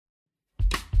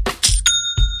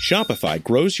Shopify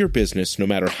grows your business no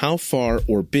matter how far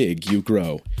or big you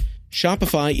grow.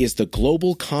 Shopify is the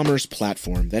global commerce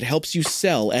platform that helps you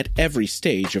sell at every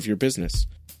stage of your business.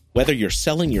 Whether you're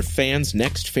selling your fans'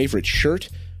 next favorite shirt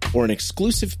or an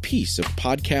exclusive piece of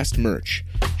podcast merch,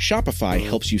 Shopify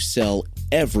helps you sell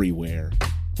everywhere.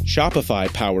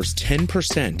 Shopify powers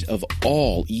 10% of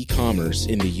all e-commerce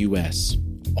in the U.S.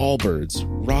 Allbirds,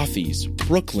 Rothy's,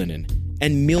 Brooklinen,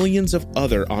 and millions of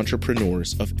other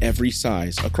entrepreneurs of every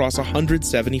size across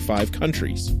 175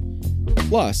 countries.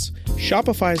 Plus,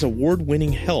 Shopify's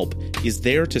award-winning help is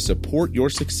there to support your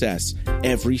success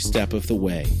every step of the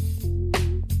way.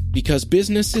 Because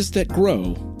businesses that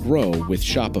grow, grow with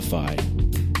Shopify.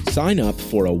 Sign up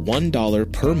for a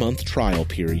 $1 per month trial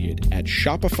period at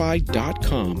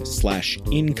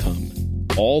shopify.com/income,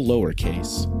 all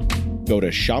lowercase. Go to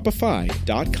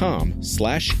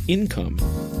shopify.com/income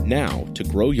now to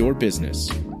grow your business,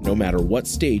 no matter what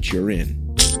stage you're in.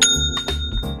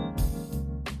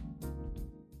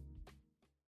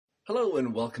 Hello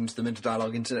and welcome to the Minter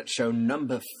Dialogue Internet Show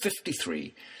number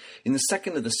 53. In the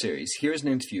second of the series, here is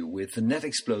an interview with the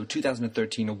NetExplode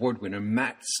 2013 award winner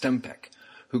Matt Stempeck,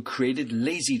 who created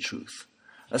LazyTruth,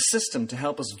 a system to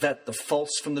help us vet the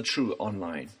false from the true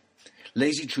online.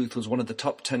 LazyTruth was one of the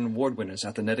top 10 award winners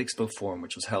at the NetExpo Forum,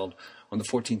 which was held on the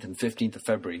 14th and 15th of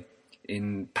February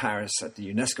in Paris at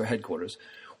the UNESCO headquarters,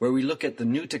 where we look at the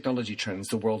new technology trends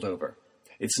the world over.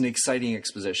 It's an exciting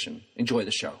exposition. Enjoy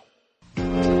the show.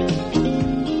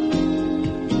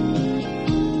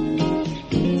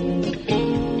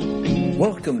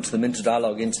 Welcome to the Minter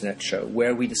Dialogue Internet Show,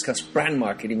 where we discuss brand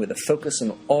marketing with a focus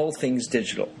on all things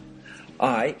digital.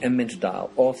 I am Minter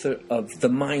Dial, author of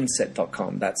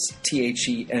TheMyndset.com, that's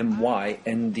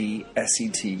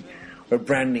TheMyndset, where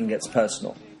branding gets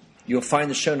personal. You'll find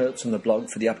the show notes on the blog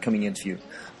for the upcoming interview.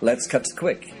 Let's cut to the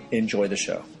quick. Enjoy the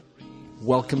show.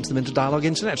 Welcome to the Minter Dialogue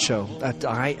Internet Show.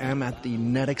 I am at the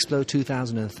NetExplode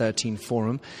 2013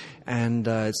 forum, and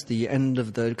it's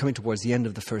coming towards the end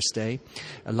of the first day.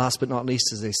 Last but not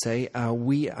least, as they say,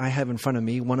 I have in front of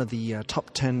me one of the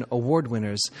top 10 award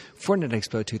winners for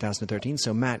NetExplode 2013.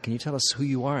 So, Matt, can you tell us who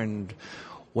you are and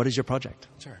what is your project?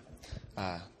 Sure.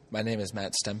 My name is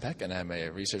Matt Stempeck, and I'm a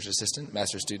research assistant,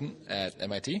 master's student at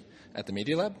MIT at the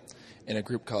Media Lab in a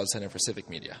group called Center for Civic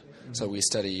Media. Mm-hmm. So we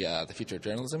study the future of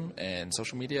journalism and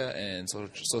social media and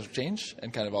social change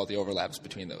and kind of all the overlaps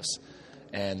between those.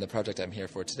 And the project I'm here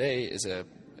for today is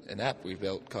an app we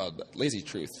built called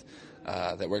LazyTruth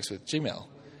that works with Gmail.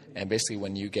 And basically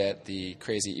when you get the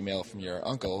crazy email from your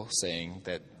uncle saying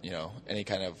that, any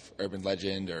kind of urban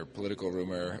legend or political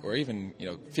rumor or even,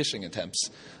 phishing attempts,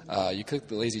 you click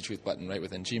the LazyTruth button right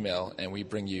within Gmail and we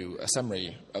bring you a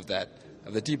summary of the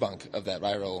debunk of that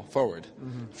viral forward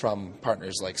from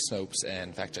partners like Snopes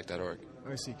and factcheck.org.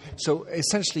 I see. So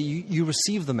essentially you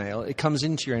receive the mail, it comes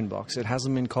into your inbox, it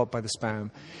hasn't been caught by the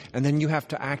spam, and then you have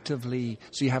to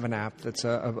so you have an app that's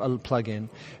a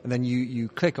plug-in, and then you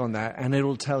click on that and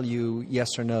it'll tell you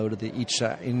yes or no to each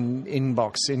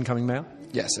inbox incoming mail?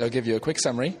 Yes, it'll give you a quick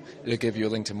summary, it'll give you a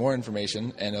link to more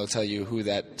information, and it'll tell you who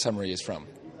that summary is from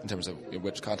in terms of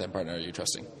which content partner are you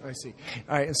trusting. I see.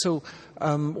 All right, and so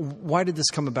why did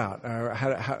this come about?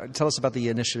 Tell us about the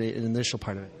initial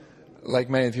part of it.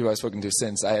 Like many of the people I've spoken to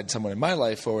since, I had someone in my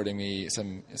life forwarding me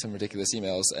some ridiculous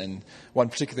emails, and one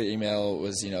particular email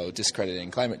was, discrediting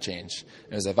climate change.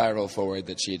 It was a viral forward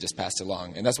that she had just passed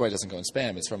along, and that's why it doesn't go in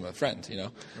spam. It's from a friend,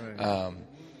 Right.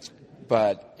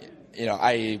 But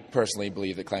I personally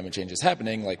believe that climate change is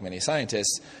happening, like many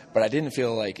scientists, but I didn't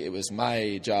feel like it was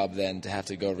my job then to have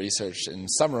to go research and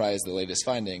summarize the latest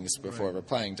findings before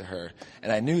replying to her.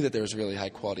 And I knew that there was really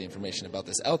high-quality information about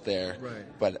this out there,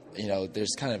 but,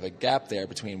 there's kind of a gap there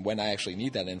between when I actually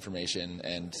need that information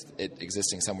and it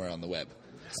existing somewhere on the web.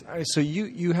 So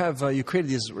you created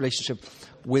this relationship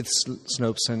with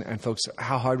Snopes and folks.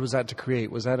 How hard was that to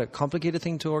create? Was that a complicated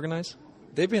thing to organize?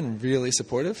 They've been really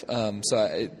supportive.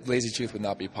 LazyTruth would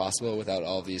not be possible without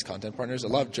all of these content partners. A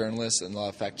lot of journalists and a lot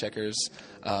of fact checkers,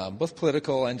 both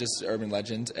political and just urban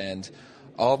legend. And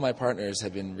all of my partners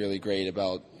have been really great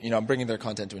about, I'm bringing their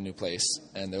content to a new place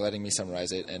and they're letting me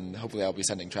summarize it. And hopefully I'll be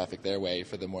sending traffic their way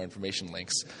for the more information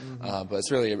links. But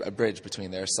it's really a bridge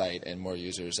between their site and more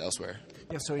users elsewhere.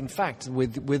 Yeah, so in fact,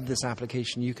 with this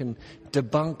application, you can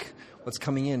debunk what's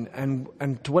coming in. And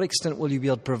to what extent will you be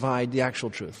able to provide the actual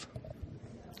truth?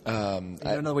 In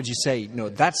other words, you say, no,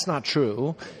 that's not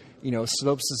true.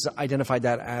 Snopes has identified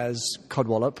that as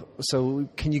Codwallop. So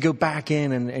can you go back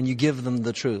in and you give them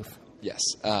the truth? Yes.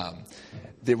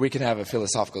 we can have a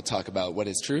philosophical talk about what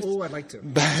is truth. Oh, I'd like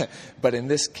to. But in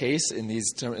this case, in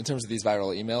terms of these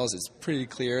viral emails, it's pretty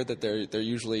clear that they're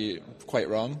usually quite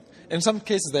wrong. In some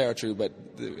cases, they are true, but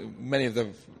many of the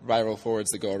viral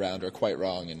forwards that go around are quite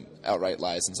wrong and outright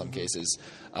lies in some cases.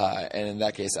 And in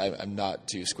that case, I'm not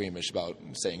too squeamish about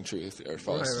saying truth or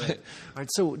false. Right. All right.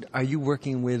 So, are you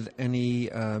working with any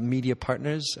media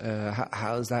partners?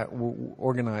 How is that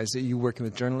organized? Are you working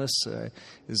with journalists?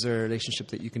 Is there a relationship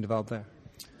that you can develop there?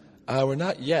 We're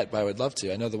not yet, but I would love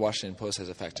to. I know the Washington Post has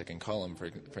a fact-checking column,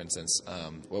 for instance.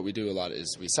 What we do a lot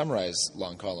is we summarize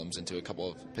long columns into a couple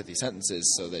of pithy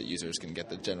sentences so that users can get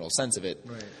the general sense of it.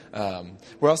 Right.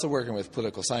 We're also working with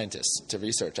political scientists to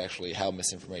research actually how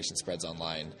misinformation spreads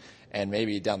online. And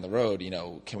maybe down the road,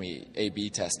 can we A/B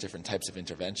test different types of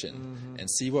intervention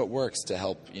and see what works to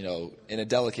help, in a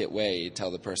delicate way, tell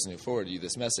the person who forwarded you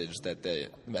this message that the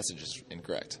message is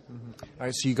incorrect. All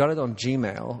right, so you got it on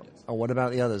Gmail. What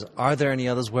about the others? Are there any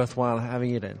others worthwhile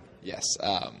having it in? Yes.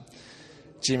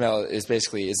 Gmail is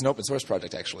an open source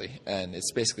project, actually, and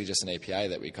it's basically just an API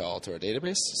that we call to our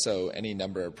database. So any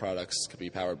number of products could be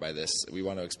powered by this. We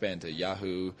want to expand to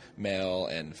Yahoo, Mail,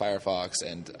 and Firefox,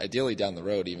 and ideally down the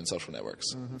road, even social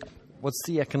networks. What's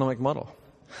the economic model?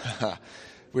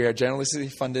 We are generously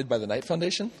funded by the Knight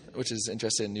Foundation, which is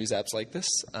interested in news apps like this.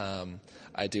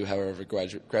 I do, however,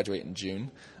 graduate in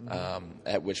June,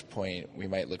 at which point we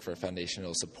might look for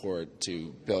foundational support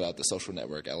to build out the social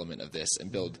network element of this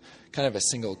and build kind of a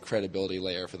single credibility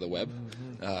layer for the web,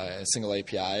 a single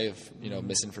API of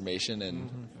misinformation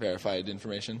and verified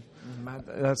information.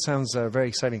 That sounds very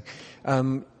exciting.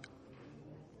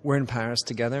 We're in Paris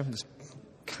together. It's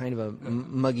kind of a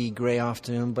muggy grey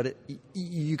afternoon, but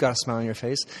you got a smile on your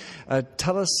face.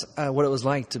 Tell us what it was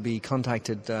like to be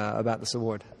contacted about this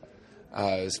award.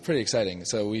 It was pretty exciting.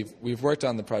 So we've worked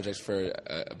on the project for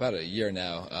about a year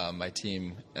now. My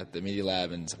team at the Media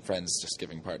Lab and some friends just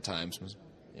giving part-time,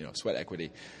 sweat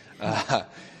equity.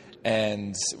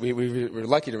 And we were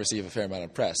lucky to receive a fair amount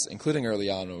of press, including early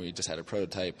on when we just had a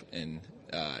prototype in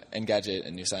Engadget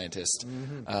and New Scientist.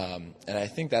 And I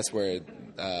think that's where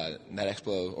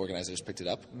NetExplo organizers picked it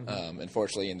up.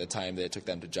 Unfortunately, in the time that it took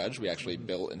them to judge, we actually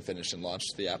built and finished and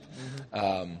launched the app.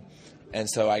 And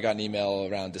so I got an email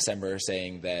around December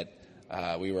saying that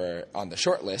we were on the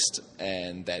short list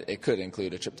and that it could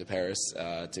include a trip to Paris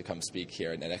to come speak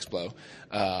here at NetExplo.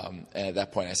 And at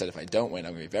that point I said, if I don't win,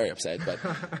 I'm going to be very upset. But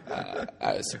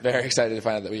I was very excited to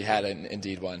find out that we had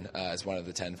indeed won as one of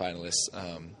the 10 finalists.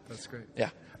 That's great.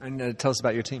 Yeah. And tell us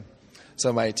about your team.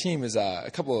 So my team is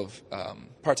a couple of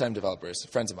part-time developers,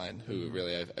 friends of mine, who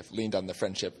really I've leaned on the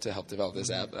friendship to help develop this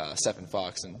app, Stephen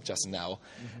Fox and Justin Nowell.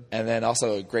 And then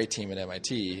also a great team at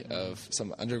MIT of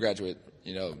some undergraduate,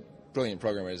 brilliant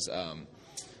programmers.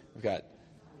 We've got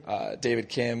David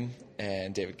Kim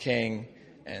and David King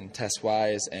and Tess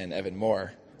Wise and Evan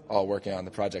Moore all working on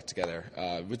the project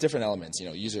together with different elements,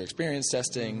 user experience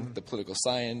testing, the political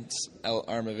science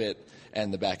arm of it,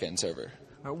 and the back-end server.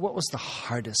 What was the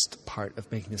hardest part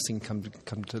of making this thing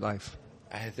come to life?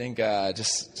 I think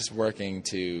just working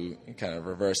to kind of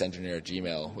reverse engineer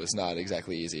Gmail was not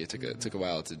exactly easy. It took a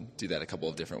while to do that a couple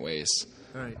of different ways.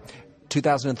 All right.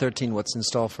 2013, what's in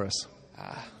store for us?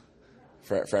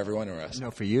 For everyone or us? No,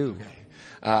 for you.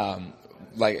 Okay.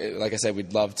 Like I said,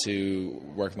 we'd love to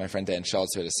work with my friend Dan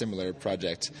Schultz, who had a similar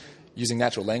project using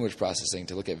natural language processing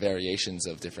to look at variations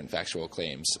of different factual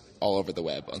claims all over the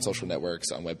web, on social networks,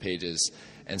 on web pages,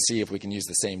 and see if we can use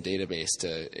the same database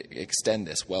to extend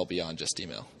this well beyond just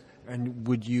email. And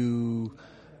would you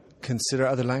consider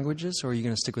other languages, or are you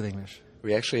going to stick with English?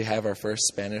 We actually have our first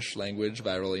Spanish language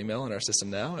viral email in our system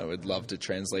now. I would love to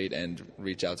translate and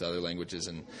reach out to other languages,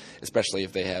 and especially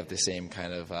if they have the same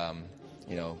kind of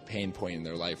pain point in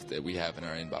their life that we have in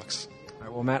our inbox. All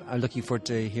right, well, Matt, I'm looking forward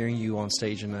to hearing you on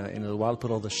stage in a little while.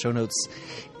 Put all the show notes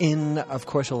in, of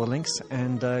course, all the links,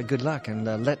 and good luck, and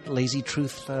let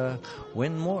LazyTruth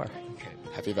win more. Okay.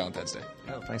 Happy Valentine's Day.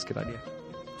 Oh, thanks, good idea.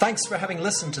 Thanks for having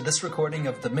listened to this recording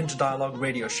of the Minter Dialogue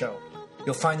radio show.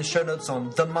 You'll find the show notes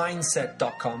on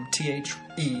themindset.com, TheMyndset,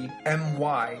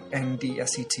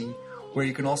 where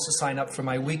you can also sign up for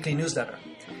my weekly newsletter.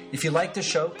 If you like the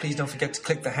show, please don't forget to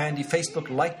click the handy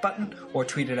Facebook like button or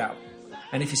tweet it out.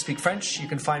 And if you speak French, you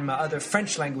can find my other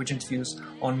French language interviews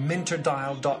on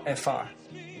minterdial.fr.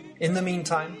 In the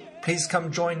meantime, please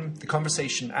come join the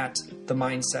conversation at The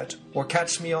Mindset or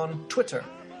catch me on Twitter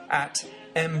at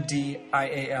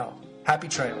MDIAL. Happy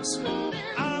trails.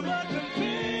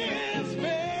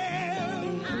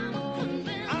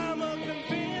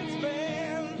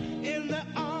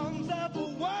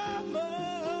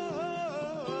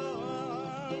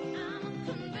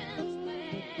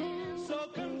 So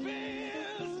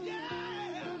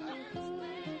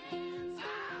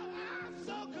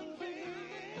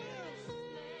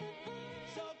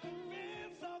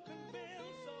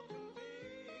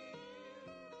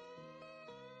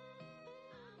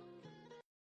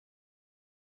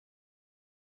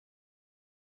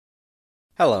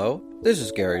Hello, this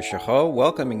is Gary Chahot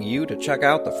welcoming you to check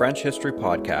out the French History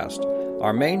Podcast.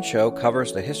 Our main show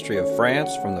covers the history of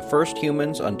France from the first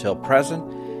humans until present.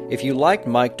 If you liked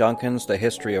Mike Duncan's The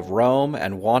History of Rome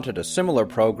and wanted a similar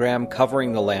program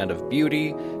covering the land of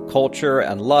beauty, culture,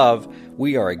 and love,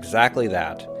 we are exactly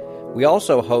that. We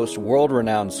also host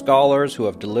world-renowned scholars who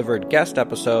have delivered guest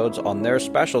episodes on their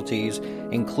specialties,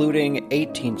 including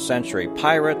 18th century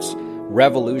pirates,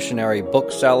 revolutionary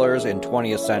booksellers in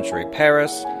 20th century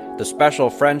Paris, the special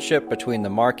friendship between the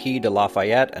Marquis de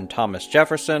Lafayette and Thomas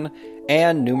Jefferson,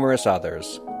 and numerous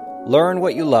others. Learn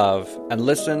what you love and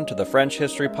listen to the French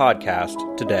History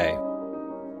Podcast today.